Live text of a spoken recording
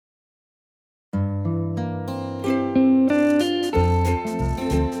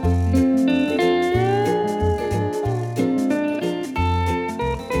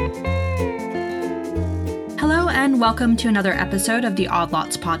welcome to another episode of the Odd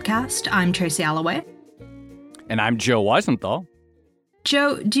Lots podcast. I'm Tracy Alloway. And I'm Joe Weisenthal.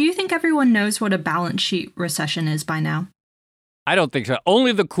 Joe, do you think everyone knows what a balance sheet recession is by now? I don't think so.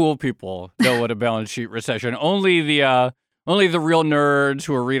 Only the cool people know what a balance sheet recession. Only the real nerds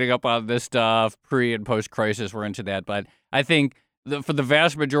who are reading up on this stuff pre and post crisis were into that. But I think for the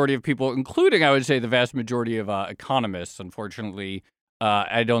vast majority of people, including I would say the vast majority of economists, unfortunately,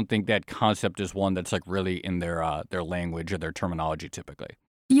 I don't think that concept is one that's like really in their language or their terminology typically.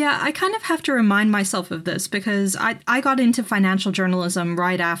 Yeah, I kind of have to remind myself of this because I got into financial journalism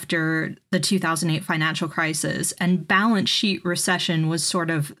right after the 2008 financial crisis, and balance sheet recession was sort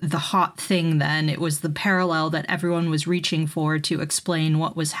of the hot thing then. It was the parallel that everyone was reaching for to explain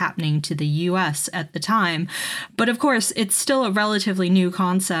what was happening to the US at the time. But of course, it's still a relatively new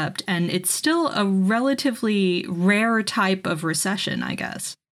concept, and it's still a relatively rare type of recession, I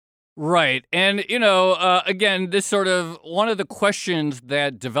guess. Right. And, again, this sort of one of the questions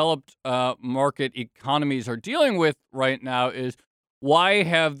that developed market economies are dealing with right now is why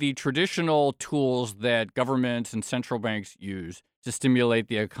have the traditional tools that governments and central banks use to stimulate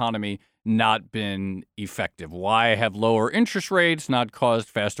the economy not been effective? Why have lower interest rates not caused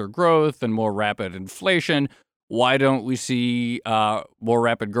faster growth and more rapid inflation? Why don't we see more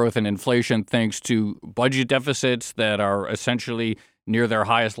rapid growth and inflation thanks to budget deficits that are essentially near their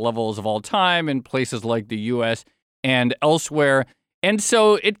highest levels of all time in places like the U.S. and elsewhere? And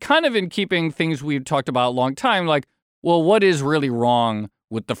so it kind of in keeping things we've talked about a long time, like, well, what is really wrong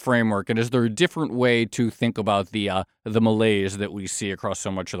with the framework? And is there a different way to think about the malaise that we see across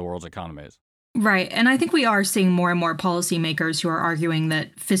so much of the world's economies? Right. And I think we are seeing more and more policymakers who are arguing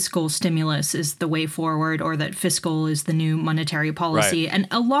that fiscal stimulus is the way forward, or that fiscal is the new monetary policy. Right. And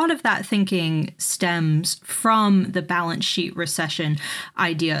a lot of that thinking stems from the balance sheet recession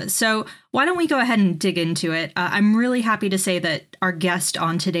idea. So why don't we go ahead and dig into it? I'm really happy to say that our guest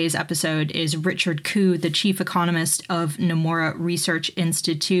on today's episode is Richard Koo, the chief economist of Nomura Research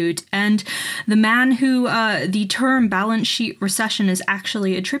Institute, and the man who the term balance sheet recession is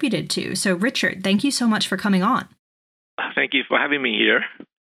actually attributed to. So, Richard, thank you so much for coming on. Thank you for having me here.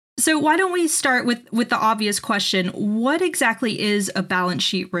 So why don't we start with the obvious question, what exactly is a balance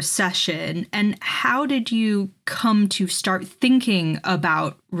sheet recession, and how did you come to start thinking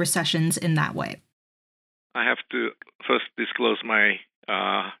about recessions in that way? I have to first disclose my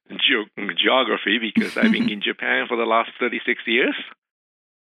geography because I've been in Japan for the last 36 years.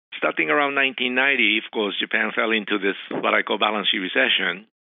 Starting around 1990, of course, Japan fell into this, what I call balance sheet recession.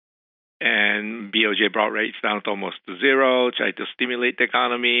 And BOJ brought rates down to almost to zero, tried to stimulate the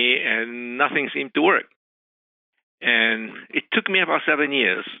economy, and nothing seemed to work. And it took me about 7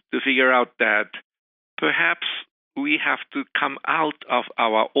 years to figure out that perhaps we have to come out of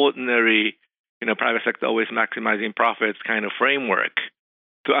our ordinary, private sector always maximizing profits kind of framework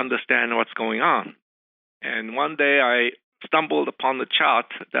to understand what's going on. And one day I stumbled upon the chart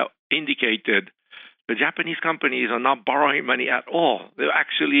that indicated the Japanese companies are not borrowing money at all. They're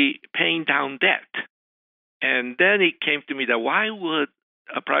actually paying down debt. And then it came to me that why would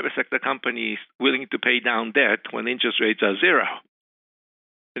a private sector companies willing to pay down debt when interest rates are zero?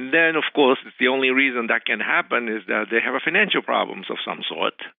 And then, of course, it's the only reason that can happen is that they have a financial problems of some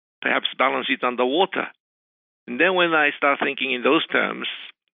sort, perhaps balance sheets underwater. And then when I start thinking in those terms,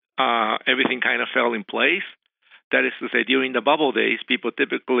 everything kind of fell in place. That is to say, during the bubble days, people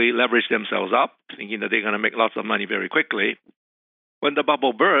typically leverage themselves up, thinking that they're going to make lots of money very quickly. When the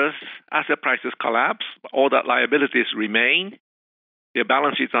bubble bursts, asset prices collapse, all that liabilities remain, their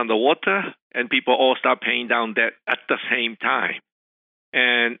balance sheets underwater, and people all start paying down debt at the same time.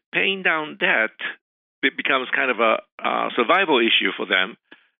 And paying down debt, it becomes kind of a survival issue for them,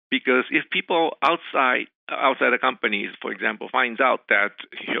 because if people outside the companies, for example, finds out that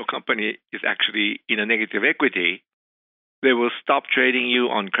your company is actually in a negative equity, they will stop trading you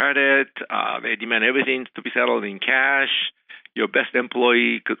on credit. They demand everything to be settled in cash. Your best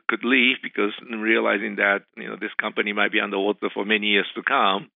employee could leave because realizing that this company might be underwater for many years to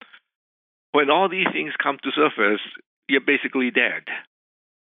come. When all these things come to surface, you're basically dead.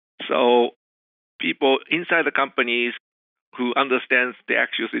 So people inside the companies who understands the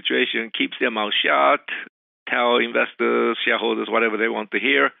actual situation keeps their mouth shut, tell investors, shareholders, whatever they want to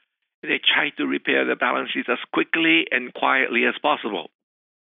hear. They try to repair the balance sheets as quickly and quietly as possible.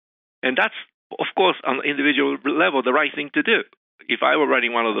 And that's, of course, on the individual level, the right thing to do. If I were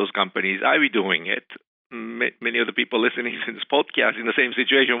running one of those companies, I'd be doing it. Many of the people listening to this podcast in the same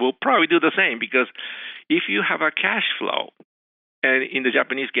situation will probably do the same, because if you have a cash flow, and in the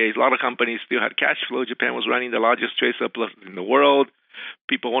Japanese case, a lot of companies still had cash flow. Japan was running the largest trade surplus in the world.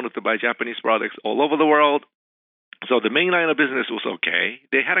 People wanted to buy Japanese products all over the world. So the main line of business was okay.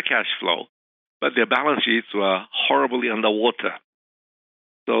 They had a cash flow, but their balance sheets were horribly underwater.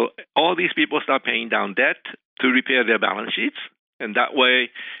 So all these people start paying down debt to repair their balance sheets, and that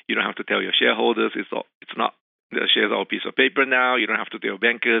way you don't have to tell your shareholders it's not the shares are a piece of paper now. You don't have to tell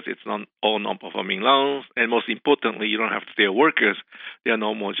bankers it's not all non-performing loans, and most importantly, you don't have to tell workers there are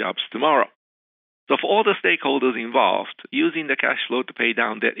no more jobs tomorrow. So for all the stakeholders involved, using the cash flow to pay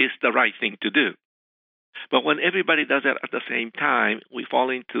down debt is the right thing to do. But when everybody does that at the same time, we fall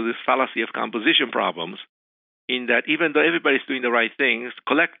into this fallacy of composition problems, in that even though everybody's doing the right things,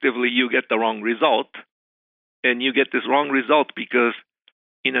 collectively you get the wrong result. And you get this wrong result because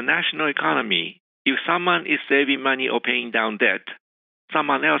in a national economy, if someone is saving money or paying down debt,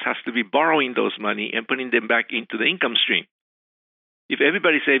 someone else has to be borrowing those money and putting them back into the income stream. If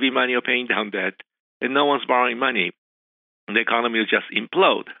everybody's saving money or paying down debt and no one's borrowing money, the economy will just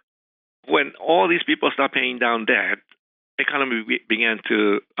implode. When all these people start paying down debt, the economy began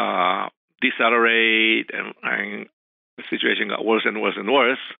to decelerate, and the situation got worse and worse and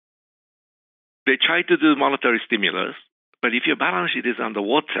worse. They tried to do monetary stimulus, but if your balance sheet is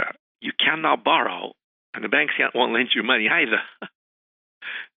underwater, you cannot borrow, and the banks won't lend you money either.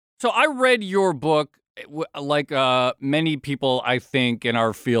 So I read your book, like many people, I think, in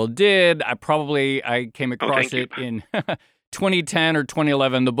our field did. I came across it in 2010 or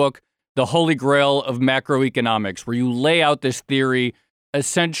 2011, the book, The Holy Grail of Macroeconomics, where you lay out this theory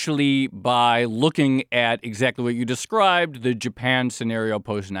essentially by looking at exactly what you described, the Japan scenario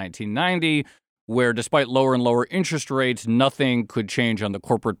post-1990, where despite lower and lower interest rates, nothing could change on the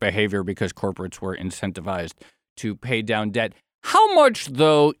corporate behavior because corporates were incentivized to pay down debt. How much,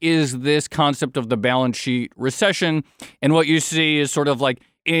 though, is this concept of the balance sheet recession? And what you see is sort of like,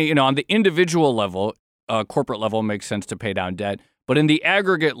 on the individual level, corporate level makes sense to pay down debt. But in the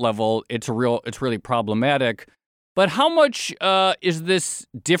aggregate level, it's really problematic. But how much is this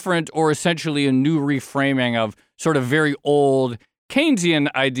different or essentially a new reframing of sort of very old Keynesian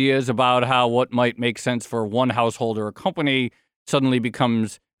ideas about how what might make sense for one household or a company suddenly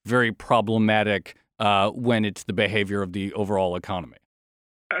becomes very problematic when it's the behavior of the overall economy?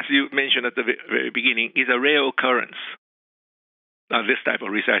 As you mentioned at the very beginning, is a rare occurrence, this type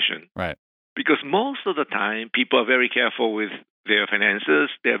of recession. Right. Because most of the time, people are very careful with their finances.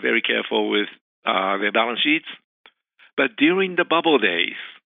 They're very careful with their balance sheets. But during the bubble days,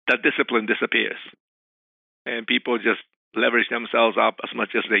 that discipline disappears. And people just leverage themselves up as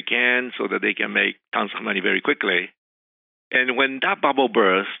much as they can so that they can make tons of money very quickly. And when that bubble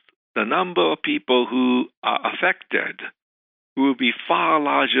bursts, the number of people who are affected will be far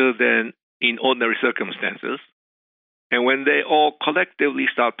larger than in ordinary circumstances. And when they all collectively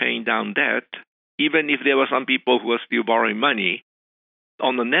start paying down debt, even if there were some people who are still borrowing money,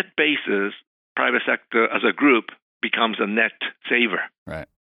 on the net basis, private sector as a group becomes a net saver. Right.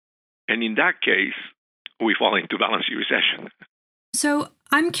 And in that case, we fall into balance sheet recession. So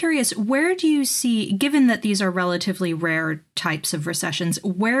I'm curious, where do you see, given that these are relatively rare types of recessions,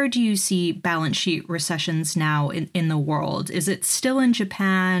 where do you see balance sheet recessions now in the world? Is it still in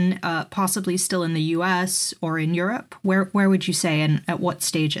Japan, possibly still in the US or in Europe? Where would you say, and at what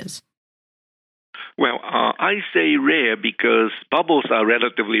stages? Well, I say rare because bubbles are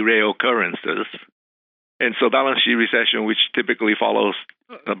relatively rare occurrences. And so balance sheet recession, which typically follows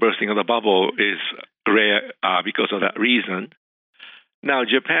the bursting of the bubble, is rare because of that reason. Now,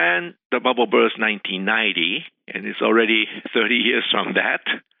 Japan, the bubble burst 1990, and it's already 30 years from that.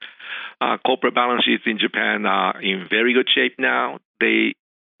 Corporate balance sheets in Japan are in very good shape now. The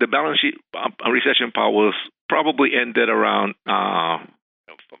balance sheet recession part was probably ended around 5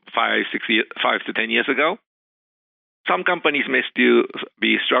 to 10 years ago. Some companies may still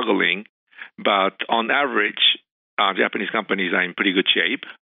be struggling, but on average, Japanese companies are in pretty good shape.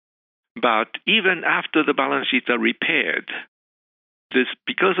 But even after the balance sheets are repaired,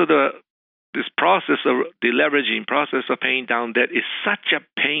 because of this process of deleveraging, process of paying down debt is such a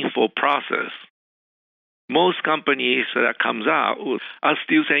painful process. Most companies that comes out are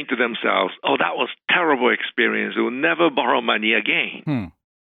still saying to themselves, "Oh, that was a terrible experience. We'll never borrow money again."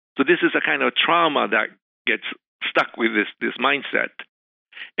 So this is a kind of trauma that gets stuck with this mindset.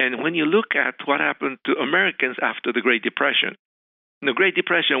 And when you look at what happened to Americans after the Great Depression, the Great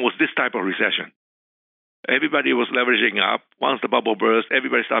Depression was this type of recession. Everybody was leveraging up. Once the bubble burst,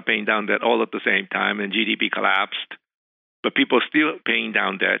 everybody started paying down debt all at the same time, and GDP collapsed. But people still paying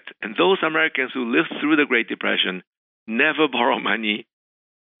down debt. And those Americans who lived through the Great Depression never borrowed money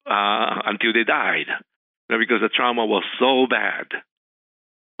until they died, because the trauma was so bad.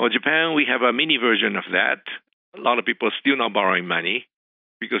 Well, Japan, we have a mini version of that. A lot of people are still not borrowing money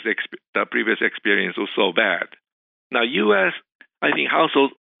because the previous experience was so bad. Now, U.S., I think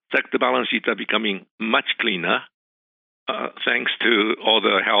household sector balance sheets are becoming much cleaner, thanks to all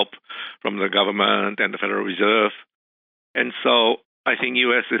the help from the government and the Federal Reserve. And so I think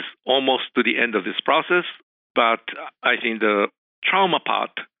U.S. is almost to the end of this process, but I think the trauma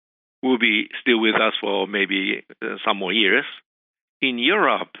part will be still with us for maybe some more years. In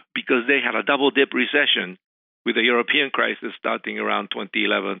Europe, because they had a double-dip recession with the European crisis starting around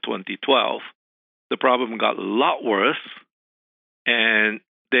 2011, 2012, the problem got a lot worse, and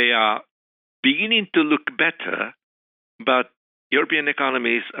they are beginning to look better, but European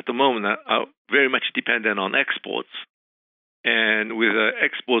economies at the moment are very much dependent on exports. And with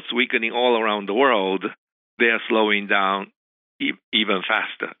exports weakening all around the world, they are slowing down even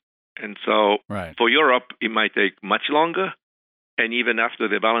faster. And so for Europe, it might take much longer. And even after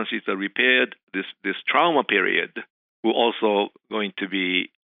the balance sheets are repaired, this trauma period will also going to be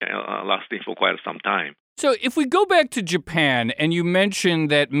lasting for quite some time. So if we go back to Japan, and you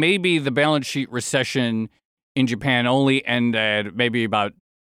mentioned that maybe the balance sheet recession in Japan only ended maybe about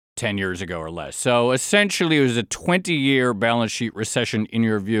 10 years ago or less. So essentially it was a 20-year balance sheet recession in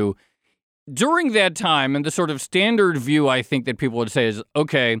your view. During that time, and the sort of standard view I think that people would say is,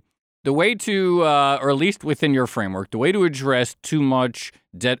 okay, the way to, or at least within your framework, the way to address too much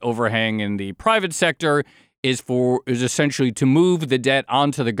debt overhang in the private sector is essentially to move the debt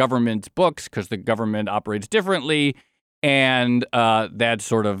onto the government's books because the government operates differently, and that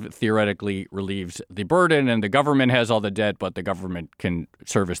sort of theoretically relieves the burden, and the government has all the debt, but the government can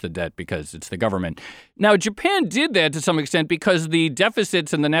service the debt because it's the government. Now, Japan did that to some extent because the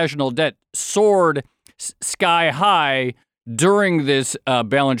deficits in the national debt soared sky high during this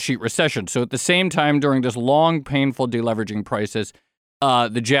balance sheet recession. So at the same time, during this long, painful deleveraging process,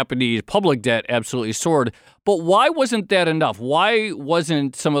 the Japanese public debt absolutely soared. But why wasn't that enough? Why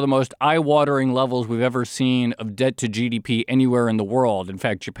wasn't some of the most eye-watering levels we've ever seen of debt to GDP anywhere in the world? In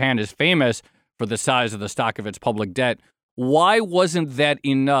fact, Japan is famous for the size of the stock of its public debt. Why wasn't that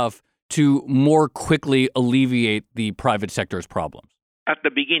enough to more quickly alleviate the private sector's problems? At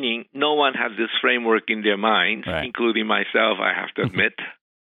the beginning, no one had this framework in their minds, including myself, I have to admit.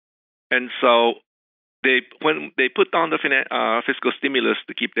 And so when they put on the fiscal stimulus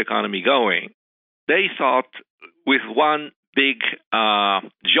to keep the economy going, they thought with one big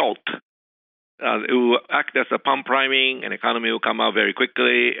jolt, it will act as a pump priming, and the economy will come out very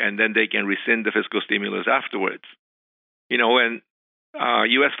quickly, and then they can rescind the fiscal stimulus afterwards. You know, when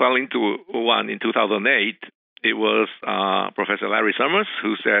U.S. fell into one in 2008, it was Professor Larry Summers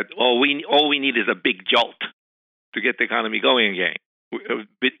who said, all we need is a big jolt to get the economy going again, a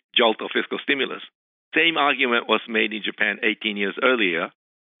big jolt of fiscal stimulus. Same argument was made in Japan 18 years earlier.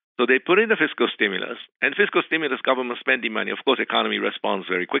 So they put in the fiscal stimulus, and fiscal stimulus, government spending money, of course, economy responds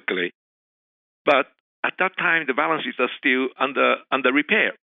very quickly. But at that time, the balance sheets are still under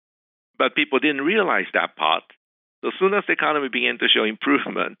repair. But people didn't realize that part. So as soon as the economy began to show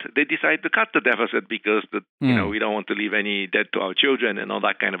improvement, they decided to cut the deficit because we don't want to leave any debt to our children and all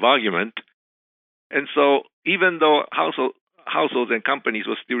that kind of argument. And so even though households and companies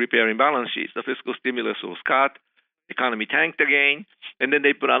were still repairing balance sheets, the fiscal stimulus was cut, economy tanked again, and then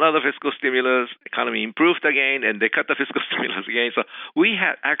they put another fiscal stimulus, economy improved again, and they cut the fiscal stimulus again. So we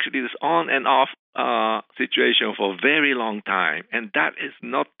had actually this on and off situation for a very long time, and that is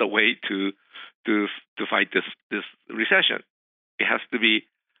not the way to fight this recession. It has to be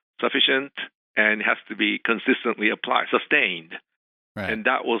sufficient and it has to be consistently applied, sustained. Right. And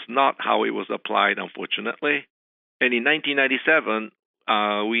that was not how it was applied, unfortunately. And in 1997,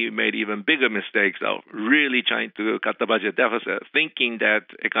 we made even bigger mistakes of really trying to cut the budget deficit, thinking that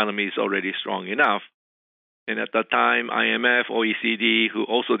economy is already strong enough. And at that time, IMF, OECD, who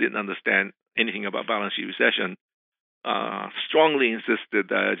also didn't understand anything about balance sheet recession, strongly insisted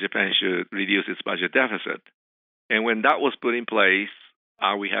that Japan should reduce its budget deficit. And when that was put in place,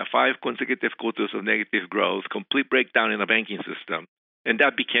 we have 5 consecutive quarters of negative growth, complete breakdown in the banking system. And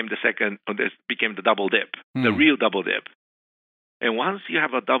that became the double dip, the real double dip. And once you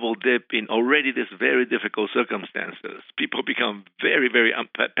have a double dip in already this very difficult circumstances, people become very, very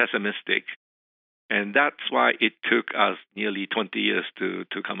pessimistic. And that's why it took us nearly 20 years to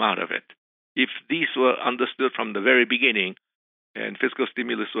come out of it. If these were understood from the very beginning and fiscal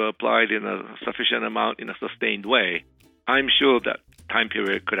stimulus were applied in a sufficient amount in a sustained way, I'm sure that time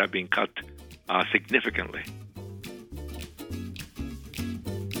period could have been cut significantly.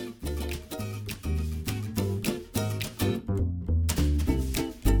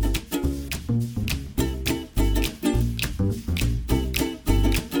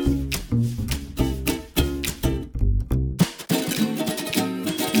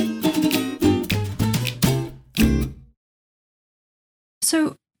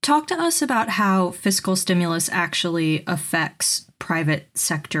 So talk to us about how fiscal stimulus actually affects private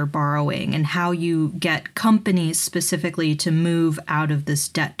sector borrowing and how you get companies specifically to move out of this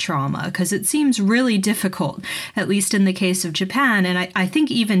debt trauma, because it seems really difficult, at least in the case of Japan. And I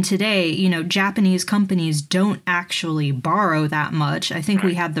think even today, Japanese companies don't actually borrow that much. I think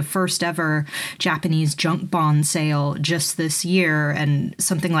we had the first ever Japanese junk bond sale just this year, and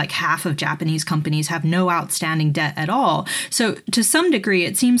something like half of Japanese companies have no outstanding debt at all. So to some degree,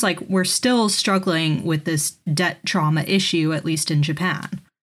 it seems like we're still struggling with this debt trauma issue, at least in Japan.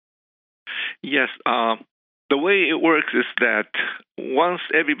 Yes. The way it works is that once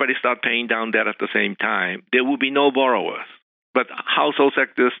everybody starts paying down debt at the same time, there will be no borrowers. But household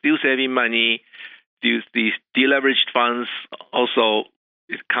sector still saving money. These deleveraged funds also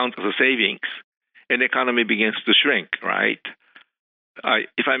count as a savings, and the economy begins to shrink, right?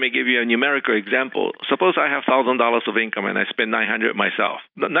 If I may give you a numerical example, suppose I have $1,000 of income and I spend $900 myself.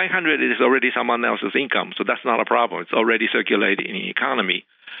 The $900 is already someone else's income, so that's not a problem. It's already circulating in the economy.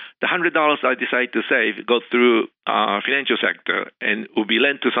 The $100 I decide to save go through financial sector and will be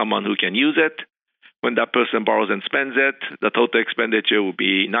lent to someone who can use it. When that person borrows and spends it, the total expenditure will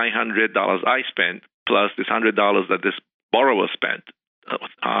be $900 I spent plus this $100 that this borrower spent.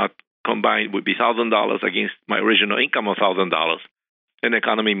 Combined would be $1,000 against my original income of $1,000. And the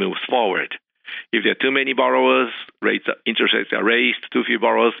economy moves forward. If there are too many borrowers, interest rates are raised. Too few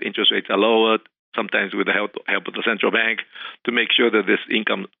borrowers, interest rates are lowered, sometimes with the help of the central bank, to make sure that this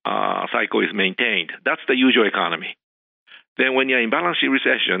income cycle is maintained. That's the usual economy. Then when you're in balance sheet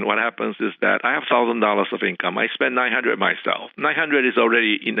recession, what happens is that I have $1,000 of income. I spend $900 myself. $900 is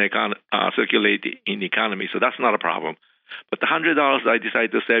already in the circulating in the economy, so that's not a problem. But the $100 I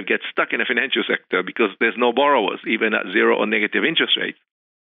decide to save gets stuck in the financial sector because there's no borrowers, even at zero or negative interest rates,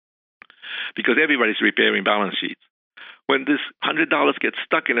 because everybody's repairing balance sheets. When this $100 gets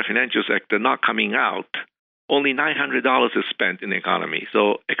stuck in the financial sector, not coming out, only $900 is spent in the economy.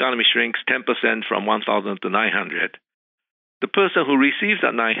 So economy shrinks 10% from 1,000 to 900. The person who receives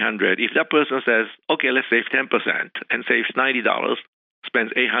that 900, if that person says, okay, let's save 10% and saves $90,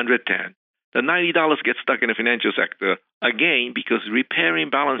 spends $810. The $90 gets stuck in the financial sector, again, because repairing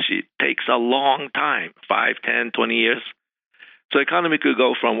balance sheet takes a long time, 5, 10, 20 years. So economy could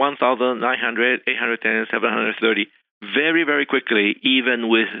go from 1,900, 810, 730 very, very quickly, even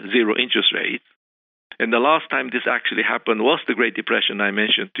with zero interest rates. And the last time this actually happened was the Great Depression I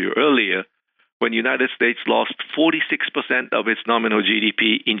mentioned to you earlier, when the United States lost 46% of its nominal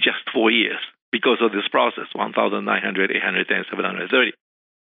GDP in just 4 years because of this process, 1,900, 810, 730.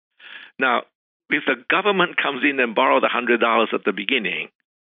 Now, if the government comes in and borrows $100 at the beginning,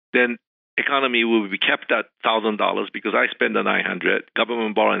 then economy will be kept at $1,000 because I spend the $900,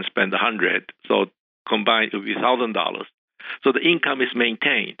 government borrow and spend $100, so combined it will be $1,000. So the income is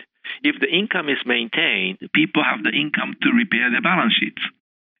maintained. If the income is maintained, people have the income to repair their balance sheets.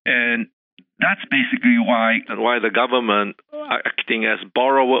 And that's basically why the government acting as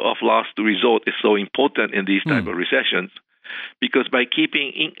borrower of last resort is so important in these type of recessions. Because by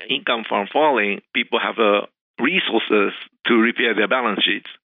keeping income from falling, people have resources to repair their balance sheets.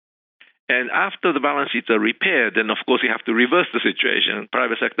 And after the balance sheets are repaired, then of course you have to reverse the situation,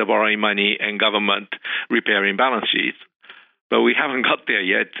 private sector borrowing money and government repairing balance sheets. But we haven't got there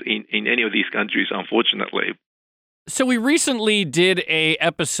yet in any of these countries, unfortunately. So we recently did a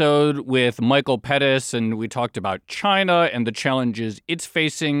episode with Michael Pettis, and we talked about China and the challenges it's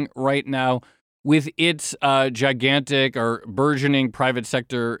facing right now with its gigantic or burgeoning private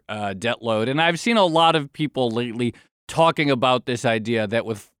sector debt load. And I've seen a lot of people lately talking about this idea that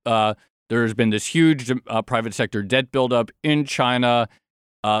with there's been this huge private sector debt buildup in China,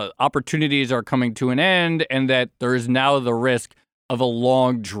 opportunities are coming to an end, and that there is now the risk of a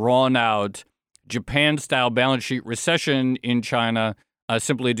long, drawn-out Japan-style balance sheet recession in China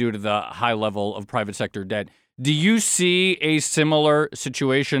simply due to the high level of private sector debt. Do you see a similar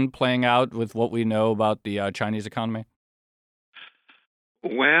situation playing out with what we know about the Chinese economy?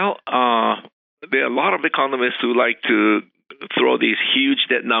 Well, there are a lot of economists who like to throw these huge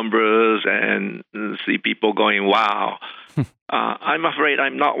debt numbers and see people going, wow. I'm afraid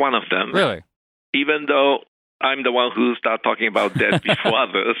I'm not one of them. Really? Even though I'm the one who started talking about debt before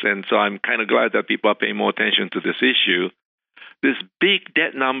others, and so I'm kind of glad that people are paying more attention to this issue. These big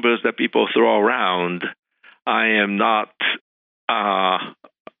debt numbers that people throw around, I am not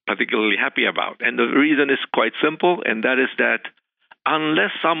particularly happy about. And the reason is quite simple, and that is that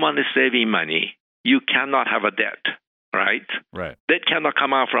unless someone is saving money, you cannot have a debt, right? Right. Debt cannot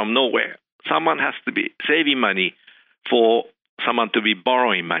come out from nowhere. Someone has to be saving money for someone to be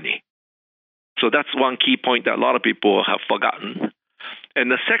borrowing money. So that's one key point that a lot of people have forgotten. And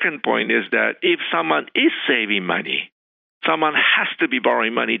the second point is that if someone is saving money, someone has to be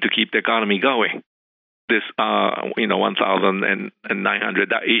borrowing money to keep the economy going. This, 1,900,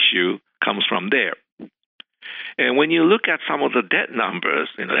 that issue comes from there. And when you look at some of the debt numbers,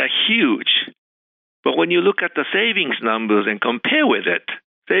 they're huge. But when you look at the savings numbers and compare with it,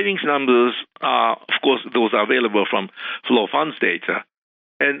 savings numbers are, of course, those are available from flow funds data.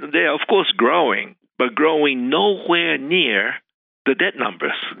 And they are, of course, growing, but growing nowhere near the debt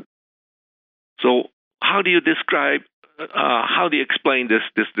numbers. So how do you explain this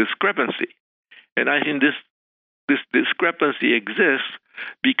discrepancy? And I think this discrepancy exists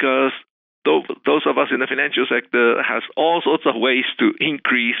because those of us in the financial sector has all sorts of ways to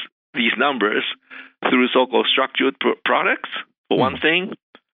increase these numbers through so-called structured products, for one thing,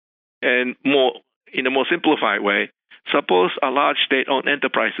 and in a more simplified way. Suppose a large state-owned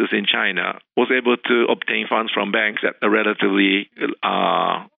enterprises in China was able to obtain funds from banks at a relatively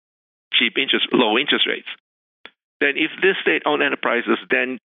low interest rates. Then if this state-owned enterprises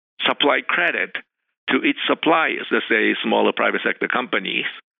then supply credit to its suppliers, let's say smaller private sector companies,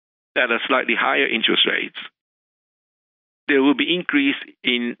 at a slightly higher interest rates, there will be increase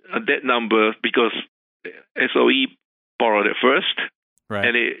in a debt number because SOE borrowed it first, right,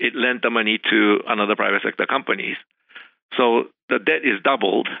 and it lent the money to another private sector companies. So the debt is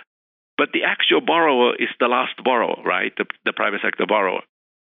doubled, but the actual borrower is the last borrower, right, the private sector borrower.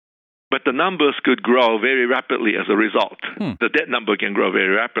 But the numbers could grow very rapidly as a result. The debt number can grow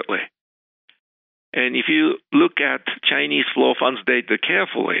very rapidly. And if you look at Chinese flow funds data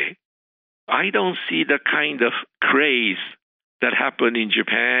carefully, I don't see the kind of craze that happened in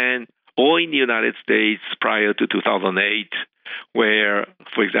Japan or in the United States prior to 2008, where,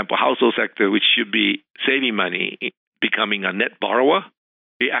 for example, household sector, which should be saving money, becoming a net borrower.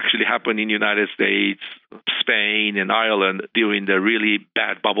 It actually happened in the United States, Spain, and Ireland during the really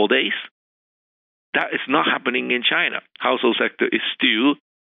bad bubble days. That is not happening in China. Household sector is still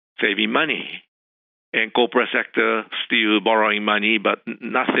saving money, and corporate sector still borrowing money, but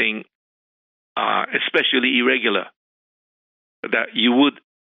nothing especially irregular that you would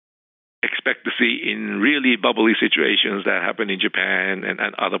expect to see in really bubbly situations that happen in Japan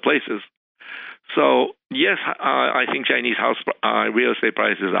and other places. So, yes, I think Chinese real estate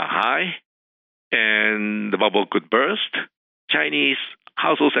prices are high, and the bubble could burst. Chinese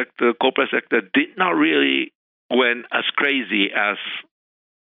household sector, corporate sector did not really went as crazy as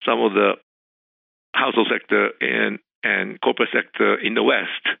some of the household sector and corporate sector in the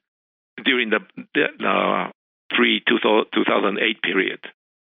West during the pre-2008 period.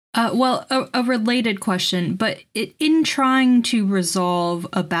 Well, a related question, but in trying to resolve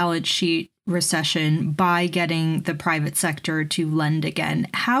a balance sheet recession by getting the private sector to lend again,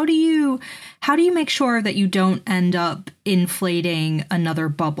 how do you make sure that you don't end up inflating another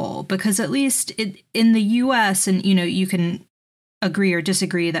bubble? Because at least in the U.S., and you can agree or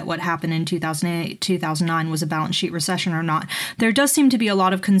disagree that what happened in 2008, 2009 was a balance sheet recession or not, there does seem to be a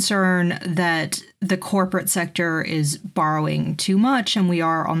lot of concern that the corporate sector is borrowing too much, and we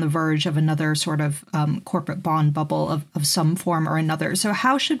are on the verge of another sort of corporate bond bubble of some form or another. So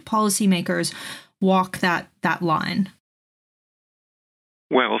how should policymakers walk that line?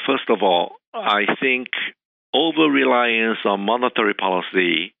 Well, first of all, I think over-reliance on monetary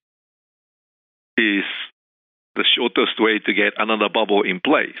policy is the shortest way to get another bubble in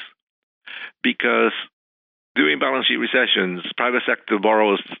place. Because during balance sheet recessions, private sector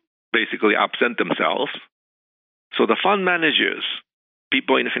borrowers basically absent themselves. So the fund managers,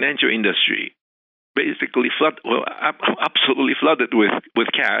 people in the financial industry, basically absolutely flooded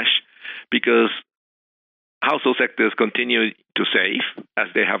with cash because household sectors continue to save, as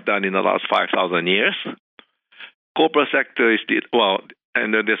they have done in the last 5,000 years. Corporate sector is,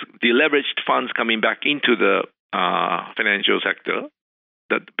 and there's deleveraged funds coming back into the financial sector,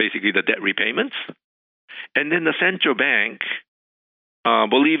 that basically the debt repayments. And then the central bank,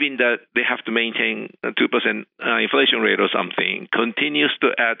 believing that they have to maintain a 2% inflation rate or something, continues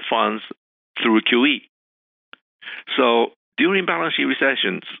to add funds through QE. So during balance sheet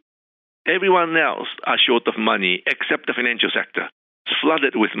recessions, everyone else are short of money except the financial sector. It's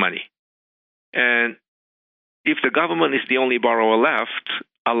flooded with money. And if the government is the only borrower left,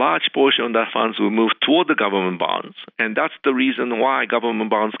 a large portion of that funds will move toward the government bonds. And that's the reason why government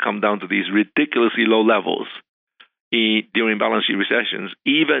bonds come down to these ridiculously low levels during balance sheet recessions,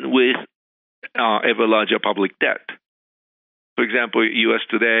 even with ever larger public debt. For example, U.S.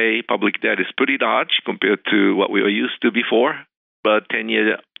 today, public debt is pretty large compared to what we were used to before, but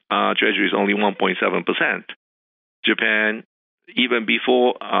 10-year Treasury is only 1.7%. Japan, even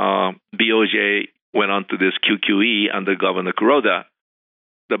before BOJ went on to this QQE under Governor Kuroda,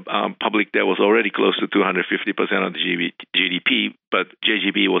 the public debt was already close to 250% of the GDP, but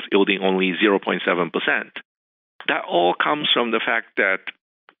JGB was yielding only 0.7%. That all comes from the fact that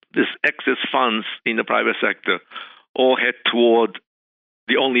this excess funds in the private sector all head toward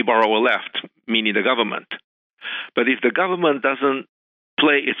the only borrower left, meaning the government. But if the government doesn't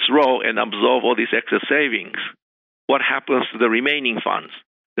play its role and absorb all these excess savings, what happens to the remaining funds?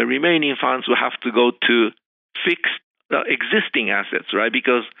 The remaining funds will have to go to fix existing assets, right?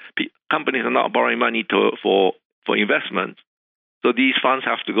 Because companies are not borrowing money for investment. So these funds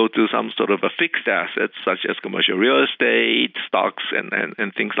have to go to some sort of a fixed assets, such as commercial real estate, stocks,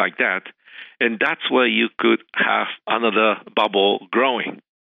 and things like that. And that's where you could have another bubble growing.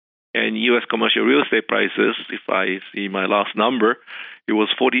 And U.S. commercial real estate prices, if I see my last number,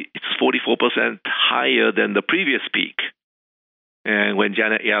 it's 44% higher than the previous peak. And when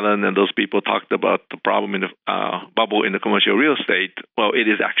Janet Yellen and those people talked about the problem in the bubble in the commercial real estate, well, it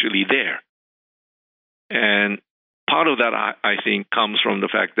is actually there. And part of that, I think, comes from the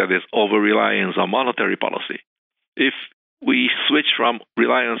fact that there's over-reliance on monetary policy. If we switch from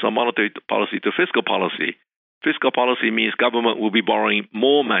reliance on monetary policy to fiscal policy means government will be borrowing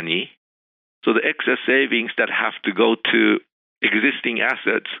more money. So the excess savings that have to go to existing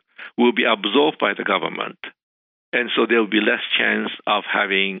assets will be absorbed by the government. And so there will be less chance of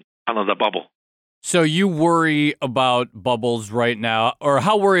having another bubble. So you worry about bubbles right now, or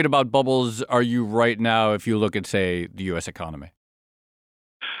how worried about bubbles are you right now if you look at, say, the U.S. economy?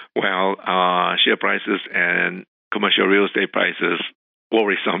 Well, share prices and commercial real estate prices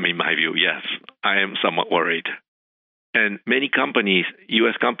worrisome in my view, yes. I am somewhat worried. And many companies,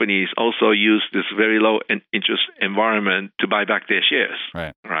 U.S. companies, also use this very low interest environment to buy back their shares.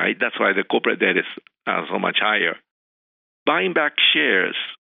 Right? That's why the corporate debt is so much higher. Buying back shares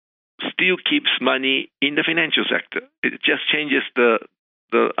still keeps money in the financial sector. It just changes the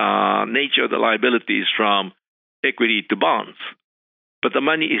nature of the liabilities from equity to bonds. But the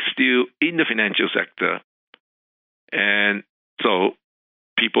money is still in the financial sector. And so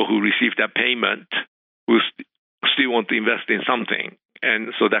people who receive that payment will still want to invest in something. And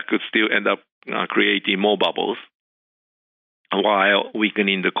so that could still end up creating more bubbles while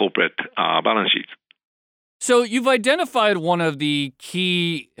weakening the corporate balance sheets. So you've identified one of the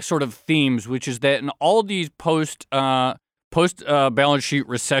key sort of themes, which is that in all these post balance sheet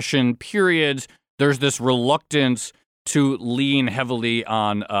recession periods, there's this reluctance to lean heavily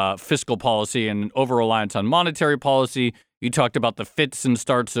on fiscal policy and an over-reliance on monetary policy. You talked about the fits and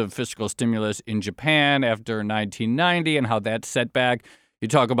starts of fiscal stimulus in Japan after 1990 and how that set back. You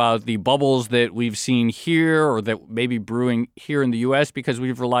talk about the bubbles that we've seen here or that may be brewing here in the U.S. because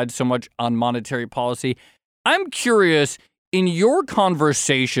we've relied so much on monetary policy. I'm curious, in your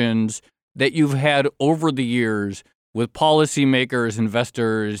conversations that you've had over the years with policymakers,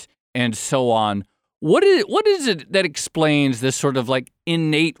 investors, and so on, what is it that explains this sort of like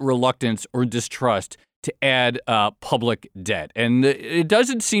innate reluctance or distrust to add public debt? And it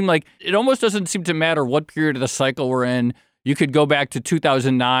almost doesn't seem to matter what period of the cycle we're in. You could go back to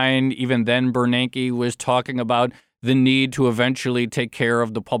 2009. Even then, Bernanke was talking about the need to eventually take care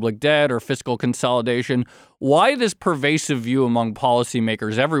of the public debt or fiscal consolidation. Why this pervasive view among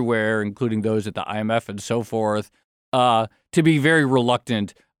policymakers everywhere, including those at the IMF and so forth, to be very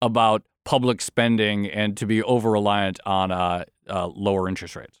reluctant about public spending and to be over-reliant on lower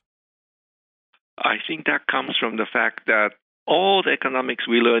interest rates? I think that comes from the fact that all the economics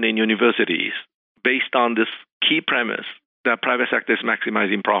we learn in universities based on this key premise that private sector is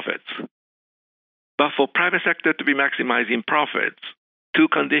maximizing profits. But for private sector to be maximizing profits, two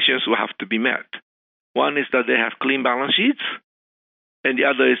conditions will have to be met. One is that they have clean balance sheets, and the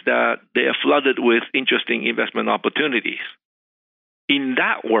other is that they are flooded with interesting investment opportunities. In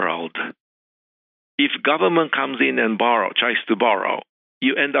that world, if government comes in and tries to borrow,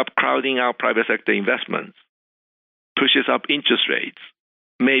 you end up crowding out private sector investments, pushes up interest rates,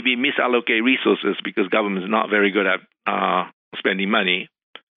 maybe misallocate resources because government is not very good at spending money.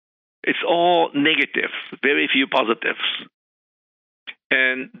 It's all negative, very few positives.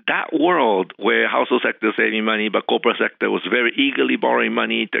 And that world where household sector is saving money, but corporate sector was very eagerly borrowing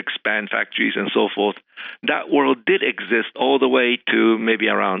money to expand factories and so forth, that world did exist all the way to maybe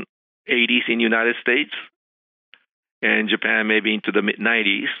around 80s in the United States and Japan maybe into the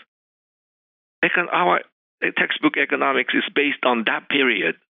mid-90s. Our textbook economics is based on that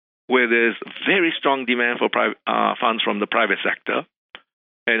period where there's very strong demand for funds from the private sector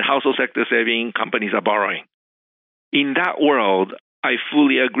and household sector saving companies are borrowing. In that world, I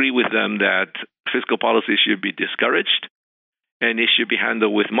fully agree with them that fiscal policy should be discouraged and it should be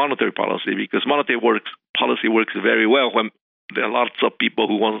handled with monetary policy because monetary policy works very well when there are lots of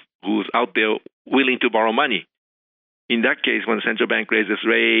people who's out there willing to borrow money. In that case, when the central bank raises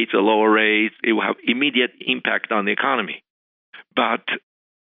rates or lower rates, it will have immediate impact on the economy. But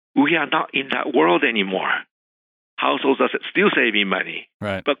we are not in that world anymore. Households are still saving money,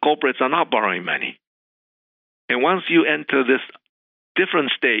 right, but corporates are not borrowing money. And once you enter this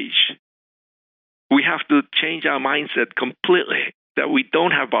different stage, we have to change our mindset completely, that we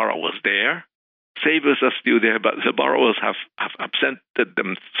don't have borrowers there. Savers are still there, but the borrowers have absented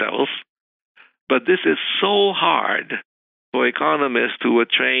themselves. But this is so hard for economists who are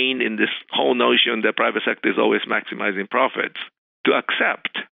trained in this whole notion that private sector is always maximizing profits to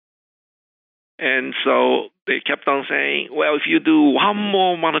accept. And so they kept on saying, well, if you do one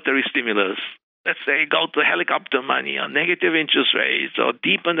more monetary stimulus, let's say go to helicopter money or negative interest rates or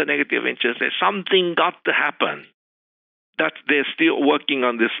deepen the negative interest rates, something got to happen. That they're still working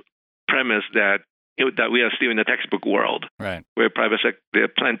on this premise that we are still in the textbook world, right, where there are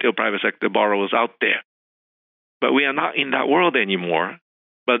plenty of private sector borrowers out there. But we are not in that world anymore.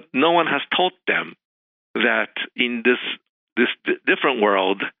 But no one has taught them that in this different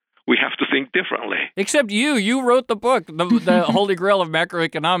world, we have to think differently. Except you wrote the book, the Holy Grail of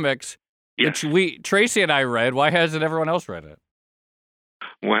Macroeconomics, Yes. which Tracy and I read. Why hasn't everyone else read it?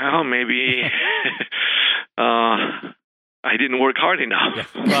 Well, maybe I didn't work hard enough.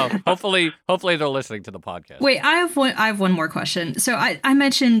 Yeah. Well, hopefully they're listening to the podcast. Wait, I have one more question. So I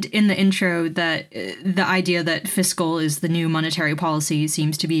mentioned in the intro that the idea that fiscal is the new monetary policy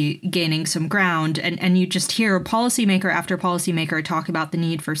seems to be gaining some ground, and you just hear policymaker after policymaker talk about the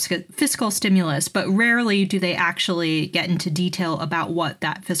need for fiscal stimulus, but rarely do they actually get into detail about what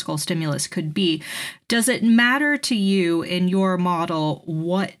that fiscal stimulus could be. Does it matter to you in your model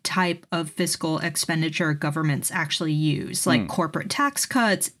what type of fiscal expenditure governments actually use, like corporate tax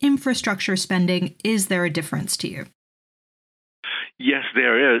cuts, infrastructure spending? Is there a difference to you? Yes,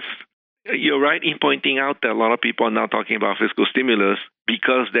 there is. You're right in pointing out that a lot of people are now talking about fiscal stimulus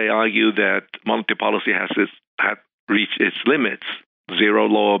because they argue that monetary policy has reached its limits, zero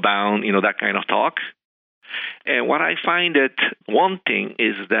lower bound, that kind of talk. And what I find that one thing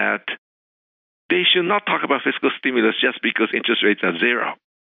is that they should not talk about fiscal stimulus just because interest rates are zero.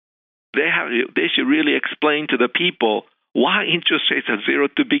 They should really explain to the people why interest rates are zero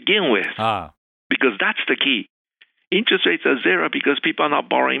to begin with. Because that's the key. Interest rates are zero because people are not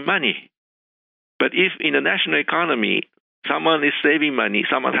borrowing money. But if in the national economy, someone is saving money,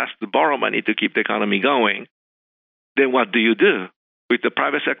 someone has to borrow money to keep the economy going, then what do? If the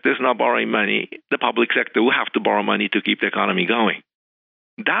private sector is not borrowing money, the public sector will have to borrow money to keep the economy going.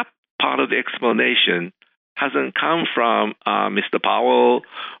 That part of the explanation hasn't come from Mr. Powell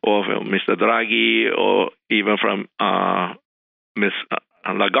or from Mr. Draghi or even from Ms.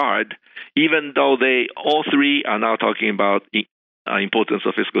 Lagarde, even though they all three are now talking about importance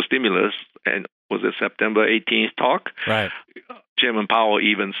of fiscal stimulus. And was it September 18th talk? Right. Chairman Powell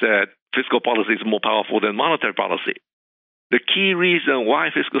even said fiscal policy is more powerful than monetary policy. The key reason why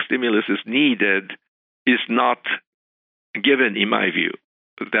fiscal stimulus is needed is not given, in my view,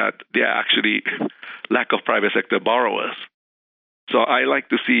 that there are actually lack of private sector borrowers. So I like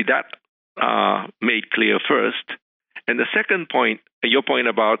to see that made clear first. And the second point, your point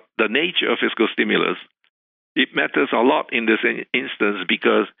about the nature of fiscal stimulus, it matters a lot in this instance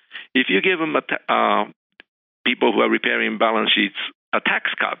because if you give them people who are repairing balance sheets a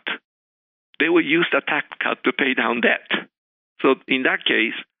tax cut, they will use the tax cut to pay down debt. So in that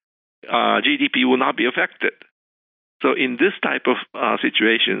case, GDP will not be affected. So in this type of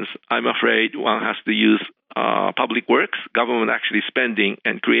situations, I'm afraid one has to use public works, government actually spending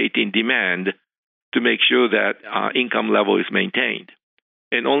and creating demand to make sure that income level is maintained.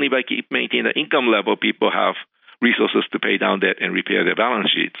 And only by maintaining the income level, people have resources to pay down debt and repair their balance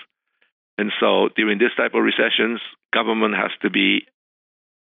sheets. And so during this type of recessions, government has to be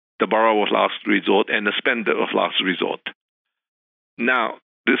the borrower of last resort and the spender of last resort. Now,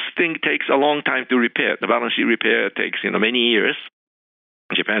 this thing takes a long time to repair. The balance sheet repair takes many years.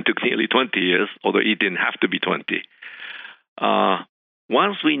 Japan took nearly 20 years, although it didn't have to be 20.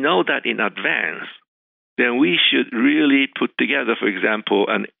 Once we know that in advance, then we should really put together, for example,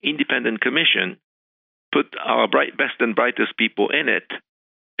 an independent commission, put our best and brightest people in it,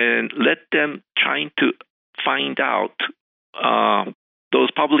 and let them try to find out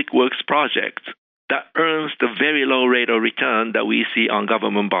those public works projects that earns the very low rate of return that we see on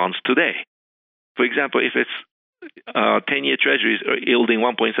government bonds today. For example, if it's 10-year treasuries are yielding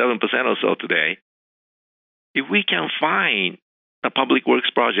 1.7% or so today, if we can find a public works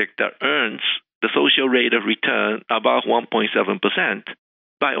project that earns the social rate of return above 1.7%,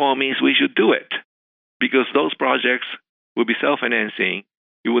 by all means we should do it, because those projects will be self-financing.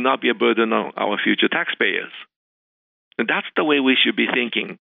 It will not be a burden on our future taxpayers. And that's the way we should be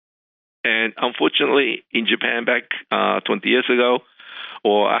thinking. And unfortunately, in Japan back 20 years ago,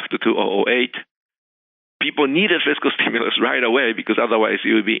 or after 2008, people needed fiscal stimulus right away because otherwise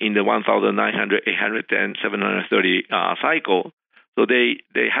it would be in the 1,900, 810, 730 cycle. So they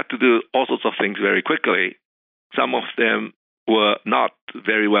had to do all sorts of things very quickly. Some of them were not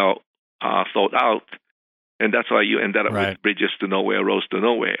very well thought out. And that's why you ended up with bridges to nowhere, roads to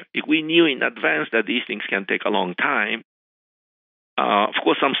nowhere. If we knew in advance that these things can take a long time, of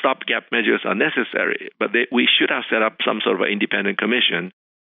course, some stopgap measures are necessary, but we should have set up some sort of an independent commission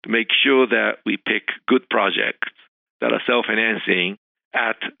to make sure that we pick good projects that are self-financing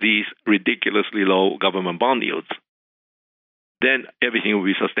at these ridiculously low government bond yields. Then everything will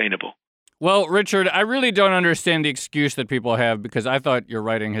be sustainable. Well, Richard, I really don't understand the excuse that people have because I thought your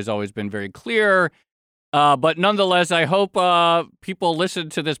writing has always been very clear. But nonetheless, I hope people listen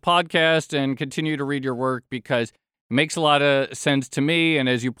to this podcast and continue to read your work because it makes a lot of sense to me. And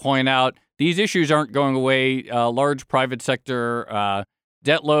as you point out, these issues aren't going away. Large private sector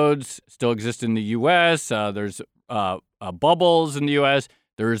debt loads still exist in the U.S. There's bubbles in the U.S.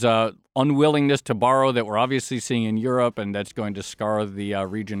 There's unwillingness to borrow that we're obviously seeing in Europe, and that's going to scar the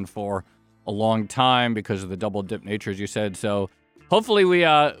region for a long time because of the double dip nature, as you said. So hopefully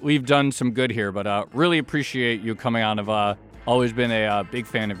we've done some good here, but really appreciate you coming on. I've always been a big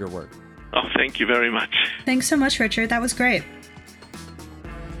fan of your work. Oh, thank you very much. Thanks so much, Richard. That was great.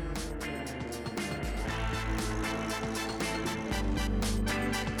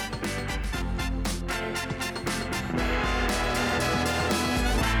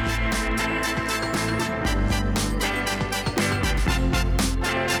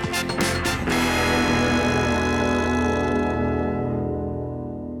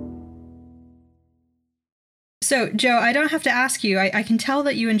 So, Joe, I don't have to ask you. I can tell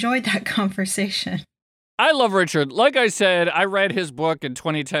that you enjoyed that conversation. I love Richard. Like I said, I read his book in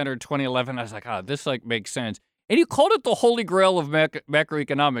 2010 or 2011. I was like, this makes sense. And he called it the holy grail of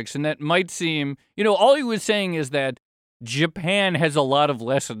macroeconomics. And that might seem, all he was saying is that Japan has a lot of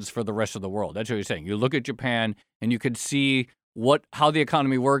lessons for the rest of the world. That's what he's saying. You look at Japan and you could see how the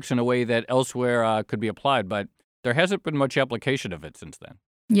economy works in a way that elsewhere could be applied. But there hasn't been much application of it since then.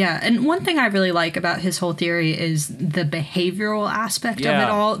 Yeah, and one thing I really like about his whole theory is the behavioral aspect of it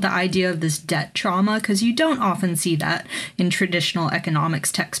all, the idea of this debt trauma, because you don't often see that in traditional economics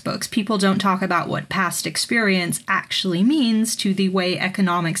textbooks. People don't talk about what past experience actually means to the way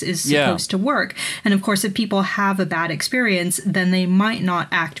economics is supposed to work. And of course, if people have a bad experience, then they might not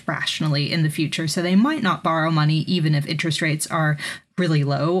act rationally in the future. So they might not borrow money, even if interest rates are really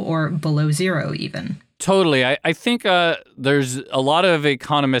low or below zero even. Totally. I think there's a lot of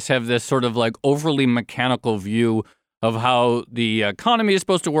economists have this sort of overly mechanical view of how the economy is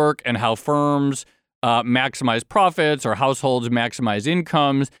supposed to work and how firms maximize profits or households maximize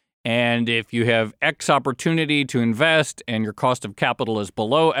incomes. And if you have X opportunity to invest and your cost of capital is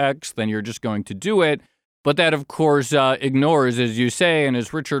below X, then you're just going to do it. But that, of course, ignores, as you say, and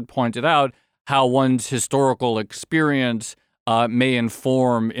as Richard pointed out, how one's historical experience may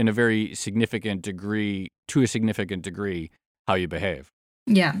inform in a very significant degree, how you behave.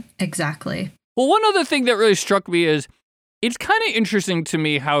 Yeah, exactly. Well, one other thing that really struck me is it's kind of interesting to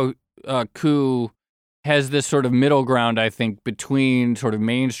me how Koo has this sort of middle ground, I think, between sort of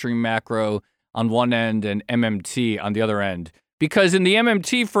mainstream macro on one end and MMT on the other end. Because in the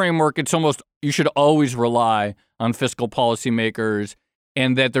MMT framework, it's almost, you should always rely on fiscal policymakers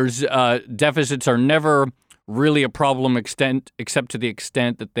and that there's deficits are never really a problem except to the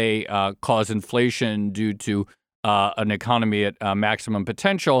extent that they cause inflation due to an economy at maximum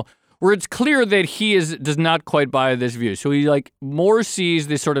potential, where it's clear that he does not quite buy this view. So he more sees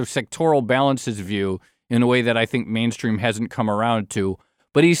this sort of sectoral balances view in a way that I think mainstream hasn't come around to.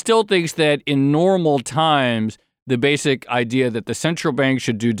 But he still thinks that in normal times, the basic idea that the central bank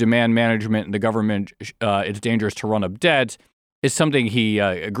should do demand management and the government, it's dangerous to run up debts, is something he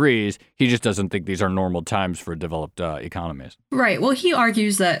agrees. He just doesn't think these are normal times for developed economies. Right. Well, he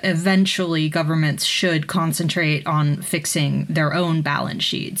argues that eventually governments should concentrate on fixing their own balance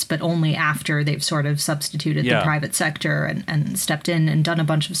sheets, but only after they've sort of substituted the private sector and stepped in and done a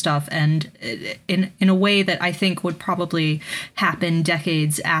bunch of stuff, and in a way that I think would probably happen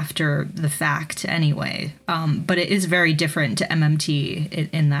decades after the fact anyway. But it is very different to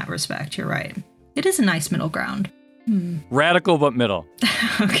MMT in that respect. You're right. It is a nice middle ground. Radical but middle.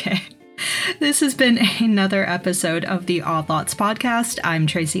 Okay. This has been another episode of the Odd Lots podcast. I'm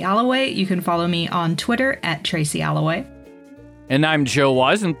Tracy Alloway. You can follow me on Twitter @Tracy Alloway. And I'm Joe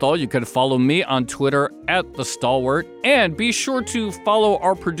Weisenthal. You can follow me on Twitter @TheStalwart. And be sure to follow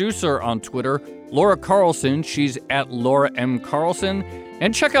our producer on Twitter, Laura Carlson. She's @Laura M. Carlson.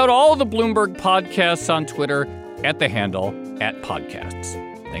 And check out all the Bloomberg podcasts on Twitter at the handle @podcasts.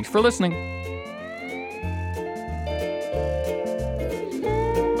 Thanks for listening.